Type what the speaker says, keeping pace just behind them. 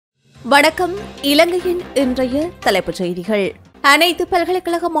வணக்கம். இலங்கையின் இன்றைய தலைப்புச் செய்திகள். அனைத்து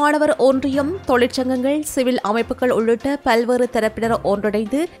பல்கலைக்கழக மாணவர் ஒன்றியம், தொழிற்சங்கங்கள், சிவில் அமைப்புகள் உள்ளிட்ட பல்வேறு தரப்பினர்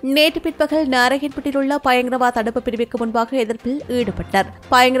ஒன்றிணைந்து நேற்று பிற்பகல் நாராயண்பேட்டையில் உள்ள பயங்கரவாத தடுப்பு பிரிவுக்கு முன்பாக எதிர்ப்பில் ஈடுபட்டனர்.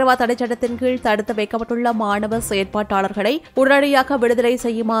 பயங்கரவாத தடைச் சட்டத்தின் கீழ் தடுத்து வைக்கப்பட்டுள்ள மாணவ செயற்பாட்டாளர்களை உடனடியாக விடுதலை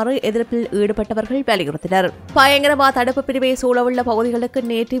செய்யுமாறு எதிர்ப்பில் ஈடுபட்டவர்கள் வலியுறுத்தினர். பயங்கரவாத தடுப்பு பிரிவை சூழவுள்ள பகுதிகளுக்கு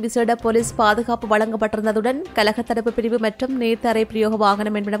நேற்று விசேட போலீஸ் பாதுகாப்பு வழங்கப்பட்டிருந்ததுடன் கலக தடுப்பு பிரிவு மற்றும் நேர்த்தரை பிரயோக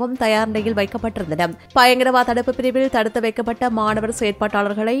வாகனம் என்பனவும் தயார் நிலையில் வைக்கப்பட்டிருந்தன. பயங்கரவாத தடுப்பு பிரிவில் தடுத்து வைக்கப்பட்ட மாணவர்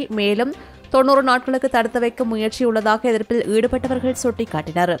செயற்பாட்டாளர்களை மேலும் 90 நாட்களுக்கு தடுத்து வைக்கும் முயற்சி உள்ளதாக எதிர்ப்பில் ஈடுபட்டவர்கள்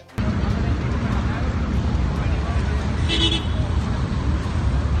சுட்டிக்காட்டினர்.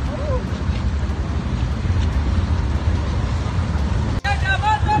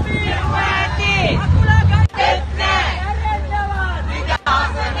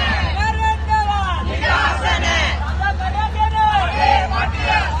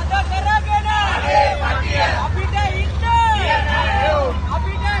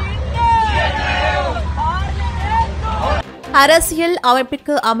 அரசியல்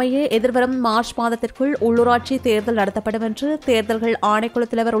அமைப்பிற்கு அமைய எதிர்வரும் மார்ச் மாதத்திற்குள் உள்ளூராட்சி தேர்தல் நடத்தப்படும் என்று தேர்தல்கள் ஆணைக்குழு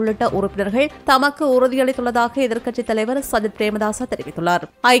தலைவர் உள்ளிட்ட உறுப்பினர்கள் தமக்கு உறுதியளித்துள்ளதாக எதிர்க்கட்சித் தலைவர் சஜித் பிரேமதாச தெரிவித்துள்ளார்.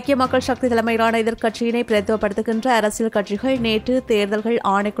 ஐக்கிய மக்கள் சக்தி தலைமையிலான எதிர்க்கட்சியினை பிரதிநிதித்துவப்படுத்துகின்ற அரசியல் கட்சிகள் நேற்று தேர்தல்கள்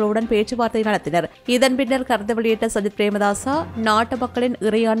ஆணைக்குழுவுடன் பேச்சுவார்த்தை நடத்தினர். இதன் பின்னர் கருத்து வெளியிட்ட சஜித் பிரேமதாசா, நாட்டு மக்களின்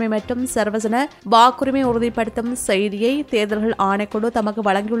இறையாண்மை மற்றும் சர்வஜன வாக்குரிமை உறுதிப்படுத்தும் செய்தியை தேர்தல்கள் ஆணைக்குழு தமக்கு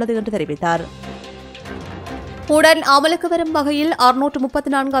வழங்கியுள்ளது என்று தெரிவித்தார். உடன் அமலுக்கு வரும் வகையில்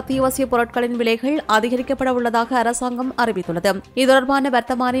 634 அத்தியாவசிய பொருட்களின் விலைகள் அதிகரிக்கப்பட உள்ளதாக அரசாங்கம் அறிவித்துள்ளது. இது தொடர்பான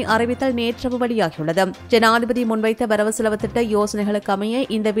வர்த்தமானி அறிவித்தல் நேற்று வெளியாகியுள்ளது. ஜனாதிபதி முன்வைத்த வரவு செலவு திட்ட யோசனைகளுக்கு அமைய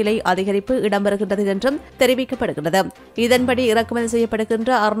இந்த விலை அதிகரிப்பு இடம்பெறுகின்றது என்றும் தெரிவிக்கப்படுகிறது. இதன்படி இறக்குமதி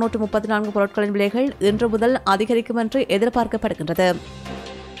செய்யப்படுகின்ற 634 பொருட்களின் விலைகள் இன்று முதல் அதிகரிக்கும் என்று எதிர்பார்க்கப்படுகின்றது.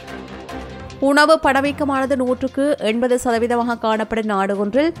 உணவு பணவீக்கமானது 180% காணப்படும் நாடு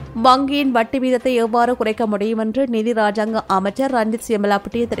ஒன்றில் வங்கியின் வட்டி வீதத்தை எவ்வாறு குறைக்க முடியும் என்று நிதி ராஜாங்க அமைச்சர் ரஞ்சித்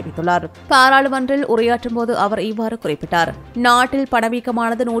சியமலாபுட்டிய தெரிவித்துள்ளார். பாராளுமன்றில் உரையாற்றும் போது அவர் இவ்வாறு குறிப்பிட்டார். நாட்டில்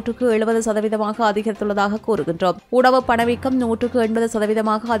பணவீக்கமானது 170% அதிகரித்துள்ளதாக கூறுகின்றோம். உணவு பணவீக்கம்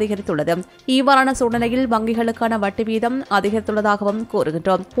 180% அதிகரித்துள்ளது. இவ்வாறான சூழ்நிலையில் வங்கிகளுக்கான வட்டி வீதம் அதிகரித்துள்ளதாகவும்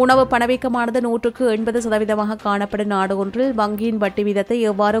கூறுகின்றோம். உணவு பணவீக்கமானது 180% காணப்படும் நாடு ஒன்றில் வங்கியின் வட்டி வீதத்தை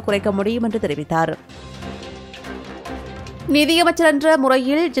எவ்வாறு குறைக்க முடியும் என்று தெரிவித்தார். நிதியமைச்சர் என்ற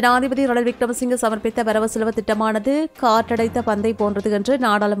முறையில் ஜனாதிபதி ரணில் விக்ரமசிங்கே சமர்ப்பித்த வரவு செலவு திட்டமானது காற்றடைத்த பந்தை போன்றது என்று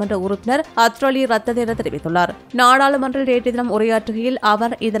நாடாளுமன்ற உறுப்பினர் அத்ரலி ரத்ததேர தெரிவித்துள்ளார். நாடாளுமன்றில் நேற்று தினம் உரையாற்றுகையில்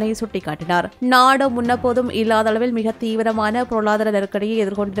அவர் இதனை சுட்டிக்காட்டினார். நாடு முன்னபோதும் இல்லாத அளவில் மிக தீவிரமான பொருளாதார நெருக்கடியை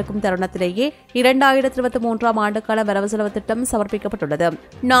எதிர்கொண்டிருக்கும் தருணத்திலேயே 2023 ஆண்டுக்கான வரவு செலவு திட்டம் சமர்ப்பிக்கப்பட்டுள்ளது.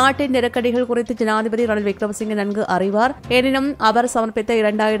 நாட்டின் நெருக்கடிகள் குறித்து ஜனாதிபதி ரணில் விக்ரமசிங்கே நன்கு அறிவார். எனினும் அவர் சமர்ப்பித்த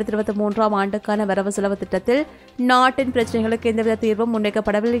 2023 ஆண்டுக்கான வரவு செலவு திட்டத்தில் நாட்டின் பிரச்சனைகளுக்கு எந்தவித தீர்வும்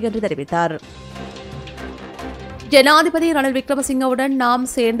முன்வைக்கப்படவில்லை என்று தெரிவித்தார். ஜனாதிபதி ரணில் விக்ரமசிங்கவுடன் நாம்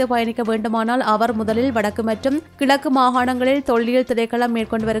சேர்ந்து பயணிக்க வேண்டுமானால் அவர் முதலில் வடக்கு மற்றும் கிழக்கு மாகாணங்களில் தொல்லியல் திணைக்களம்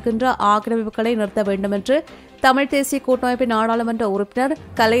மேற்கொண்டு வருகின்ற ஆக்கிரமிப்புகளை நிறுத்த வேண்டும் என்று தமிழ் தேசிய கூட்டமைப்பின் நாடாளுமன்ற உறுப்பினர்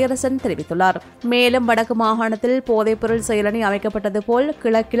கலையரசன் தெரிவித்துள்ளார். மேலும் வடக்கு மாகாணத்தில் போதைப்பொருள் செயலணி அமைக்கப்பட்டது போல்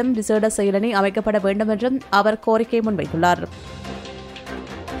கிழக்கிலும் விசேட செயலணி அமைக்கப்பட வேண்டும் என்றும் அவர் கோரிக்கை முன்வைத்துள்ளார்.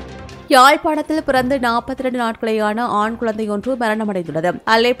 யாழ்ப்பாணத்தில் பிறந்து 42 நாட்களேயான ஆண் குழந்தை ஒன்று மரணமடைந்துள்ளது.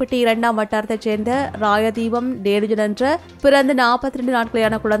 அல்லைப்பட்டி 2ஆம் வட்டாரத்தைச் சேர்ந்த ராயதீபம் டேருஜன் என்ற பிறந்து 42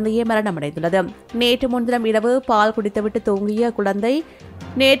 நாட்களேயான குழந்தையே மரணமடைந்துள்ளது. நேற்று முன்தினம் இரவு பால் குடித்துவிட்டு தூங்கிய குழந்தை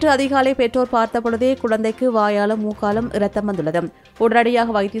நேற்று அதிகாலை பெற்றோர் பார்த்தபொழுதே குழந்தைக்கு வாயாலும் மூக்காலும் இரத்தம் வந்துள்ளது.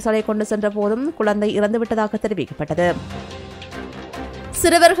 உடனடியாக வைத்தியசாலை கொண்டு சென்ற போதும் குழந்தை இறந்துவிட்டதாக தெரிவிக்கப்பட்டது.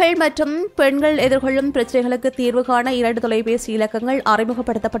 சிறுவர்கள் மற்றும் பெண்கள் எதிர்கொள்ளும் பிரச்சினைகளுக்கு தீர்வு காண 2 தொலைபேசி இலக்கங்கள்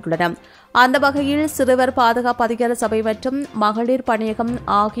அறிமுகப்படுத்தப்பட்டுள்ளன. அந்த வகையில் சிறுவர் பாதுகாப்பு அதிகார சபை மற்றும் மகளிர் பணியகம்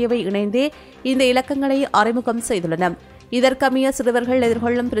ஆகியவை இணைந்தே இந்த இலக்கங்களை அறிமுகம் செய்துள்ளன. இதற்கமைய சிறுவர்கள்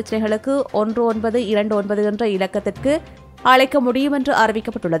எதிர்கொள்ளும் பிரச்சினைகளுக்கு 1929 என்ற இலக்கத்திற்கு அழைக்க முடியும் என்று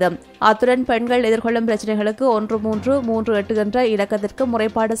அறிவிக்கப்பட்டுள்ளது. அத்துடன் பெண்கள் எதிர்கொள்ளும் பிரச்சினைகளுக்கு 1338 என்ற இலக்கத்திற்கு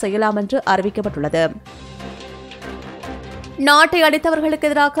முறைப்பாடு செய்யலாம் என்று அறிவிக்கப்பட்டுள்ளது. நாட்டை அளித்தவர்களுக்கு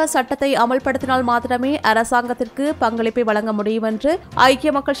எதிராக சட்டத்தை அமல்படுத்தினால் மாத்திரமே அரசாங்கத்திற்கு பங்களிப்பை வழங்க முடியும் என்று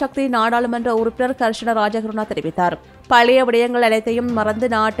ஐக்கிய மக்கள் சக்தி நாடாளுமன்ற உறுப்பினர் கர்ஷன ராஜகருணா தெரிவித்தார். பழைய விடயங்கள் அனைத்தையும் மறந்து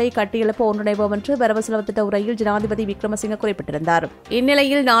நாட்டை கட்டியெழுப்ப ஒன்றிணைவோம் என்று வரவு செலவு திட்ட உரையில் ஜனாதிபதி விக்ரமசிங்கே குறிப்பிட்டிருந்தார்.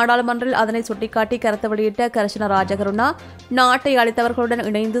 இந்நிலையில் நாடாளுமன்றில் அதனை சுட்டிக்காட்டி கருத்து வெளியிட்ட கர்ஷன ராஜகருணா நாட்டை அளித்தவர்களுடன்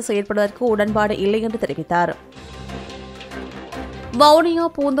இணைந்து செயல்படுவதற்கு உடன்பாடு இல்லை என்று தெரிவித்தார். வவுனியா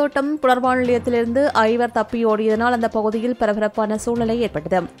பூந்தோட்டம் புனர்வாழ் நிலையத்திலிருந்து 5 தப்பியோடியதனால் அந்த பகுதியில் பரபரப்பான சூழ்நிலை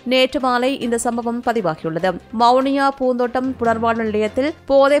ஏற்பட்டது. நேற்று மாலை இந்த சம்பவம் பதிவாகியுள்ளது. வவுனியா பூந்தோட்டம் புனர்வாழ்வு நிலையத்தில்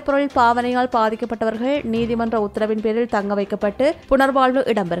போதைப்பொருள் பாவனையால் பாதிக்கப்பட்டவர்கள் நீதிமன்ற உத்தரவின் பேரில் தங்க வைக்கப்பட்டு புனர்வாழ்வு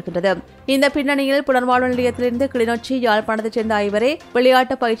இடம்பெறுகின்றது. இந்த பின்னணியில் புனர்வாழ்வு நிலையத்திலிருந்து கிளிநொச்சி, யாழ்ப்பாணத்தைச் சேர்ந்த 5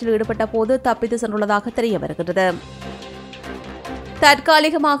 விளையாட்டு பயிற்சியில் ஈடுபட்ட போது தப்பித்து சென்றுள்ளதாக தெரிய வருகிறது.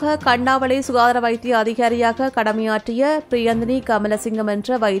 தற்காலிகமாக கண்ணாவளை சுகாதார வைத்திய அதிகாரியாக கடமையாற்றிய பிரியந்தினி கமலசிங்கம்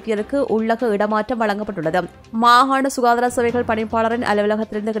என்ற வைத்தியருக்கு உள்ளக இடமாற்றம் வழங்கப்பட்டுள்ளது. மாகாண சுகாதார சேவைகள் பணிப்பாளரின்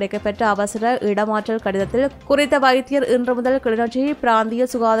அலுவலகத்திலிருந்து கிடைக்கப்பெற்ற அவசர இடமாற்றல் கடிதத்தில் குறித்த வைத்தியர் இன்று முதல் கிளிநொச்சி பிராந்திய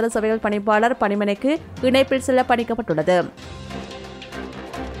சுகாதார சேவைகள் பணிப்பாளர் பணிமனைக்கு இணைப்பில் செல்ல பணிக்கப்பட்டுள்ளது.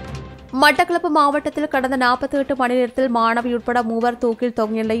 மட்டக்களப்பு மாவட்டத்தில் கடந்த 48 மணி நேரத்தில் மாணவி உட்பட 3 தூக்கில்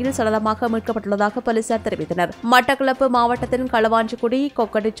தொங்கிய நிலையில் சடலமாக மீட்கப்பட்டுள்ளதாக போலீசார் தெரிவித்தனர். மட்டக்களப்பு மாவட்டத்தின் களவாஞ்சிக்குடி,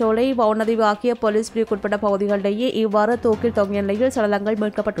 கொக்கட்டிச்சோலை, வவுனதீவு ஆகிய போலீஸ் பிரிவுக்குட்பட்ட பகுதிகளிலேயே இவ்வாறு தூக்கில் தொங்கிய நிலையில் சடலங்கள்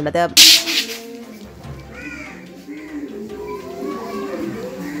மீட்கப்பட்டுள்ளது.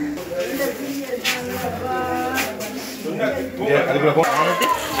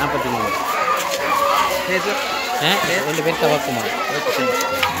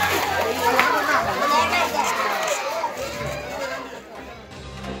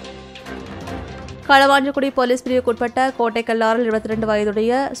 களவாஞ்சிக்குடி போலீஸ் பிரிவுக்குட்பட்ட கோட்டைக்கல்லாரில் 22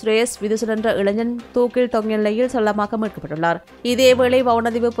 வயதுடைய சுரேஷ் விதுசன் என்ற இளைஞன் தூக்கில் தொங்கிய நிலையில் சடலமாக மீட்கப்பட்டுள்ளார். இதேவேளை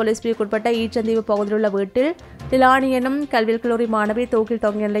வவுனதீவு போலீஸ் பிரிவுக்குட்பட்ட ஈச்சந்தீவு பகுதியில் உள்ள வீட்டில் டிலானி எனும் கல்வியல் கல்லூரி மாணவி தூக்கில்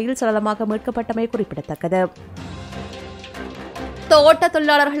தொங்கிய நிலையில் சடலமாக மீட்கப்பட்டமை குறிப்பிடத்தக்கது. தோட்ட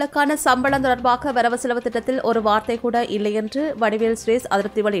தொழிலாளர்களுக்கான சம்பளம் தொடர்பாக வரவு செலவு திட்டத்தில் ஒரு வார்த்தை கூட இல்லை என்று வடிவேல் சுரேஷ்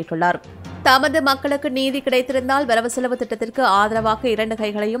அதிருப்தி வெளியிட்டுள்ளார். தமது மக்களுக்கு நீதி கிடைத்திருந்தால் வரவு செலவு திட்டத்திற்கு ஆதரவாக 2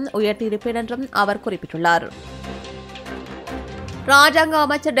 கைகளையும் உயர்த்தியிருப்பேன் என்றும் அவர் குறிப்பிட்டுள்ளார். ராஜாங்க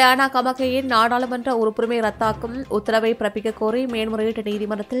அமைச்சர் டயானா கமகேயின் நாடாளுமன்ற உறுப்புரிமை ரத்தாக்கும் உத்தரவை பிறப்பிக்க கோரி மேன்முறையீட்டு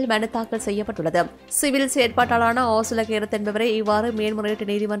நீதிமன்றத்தில் மனு தாக்கல் செய்யப்பட்டுள்ளது. சிவில் செயற்பாட்டாளரான ஓசுல கேரத் என்பவரை இவ்வாறு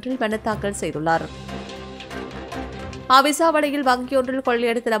மேன்முறையீட்டு நீதிமன்றில் மனு தாக்கல் செய்துள்ளார். அவிசாவளையில் வங்கியொன்றில்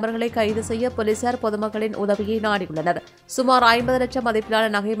கொள்ளையடித்த நபர்களை கைது செய்ய போலீசார் பொதுமக்களின் உதவியை நாடியுள்ளனர். சுமார் 50 லட்சம்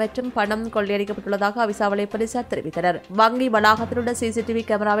மதிப்பிலான நகை மற்றும் பணம் கொள்ளையடிக்கப்பட்டுள்ளதாக அவிசாவளை போலீசார் தெரிவித்தனர். வங்கி வளாகத்தில் உள்ள சிசிடிவி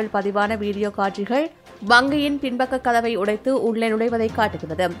கேமராவில் பதிவான வீடியோ காட்சிகள் வங்கியின் பின்பக்க கதவை உடைத்து உள்ளே நுழைவதை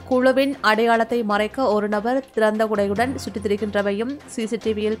காட்டுகிறது. குழுவின் அடையாளத்தை மறைக்க ஒரு நபர் திறந்த குடையுடன் சுற்றித் திரிகின்றவையும்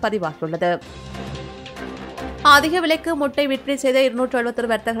சிசிடிவியில் பதிவாகியுள்ளது. அதிக விலைக்கு முட்டை விற்பனை செய்த 271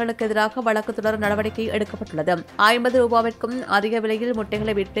 வர்த்தகர்களுக்கு எதிராக வழக்கு தொடர நடவடிக்கை எடுக்கப்பட்டுள்ளது. 50 ரூபாவிற்கும் அதிக விலையில்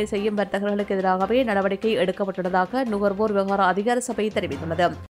முட்டைகளை விற்பனை செய்யும் வர்த்தகர்களுக்கு எதிராகவே நடவடிக்கை எடுக்கப்பட்டுள்ளதாக நுகர்வோர் விவகார அதிகார சபை தெரிவித்துள்ளது.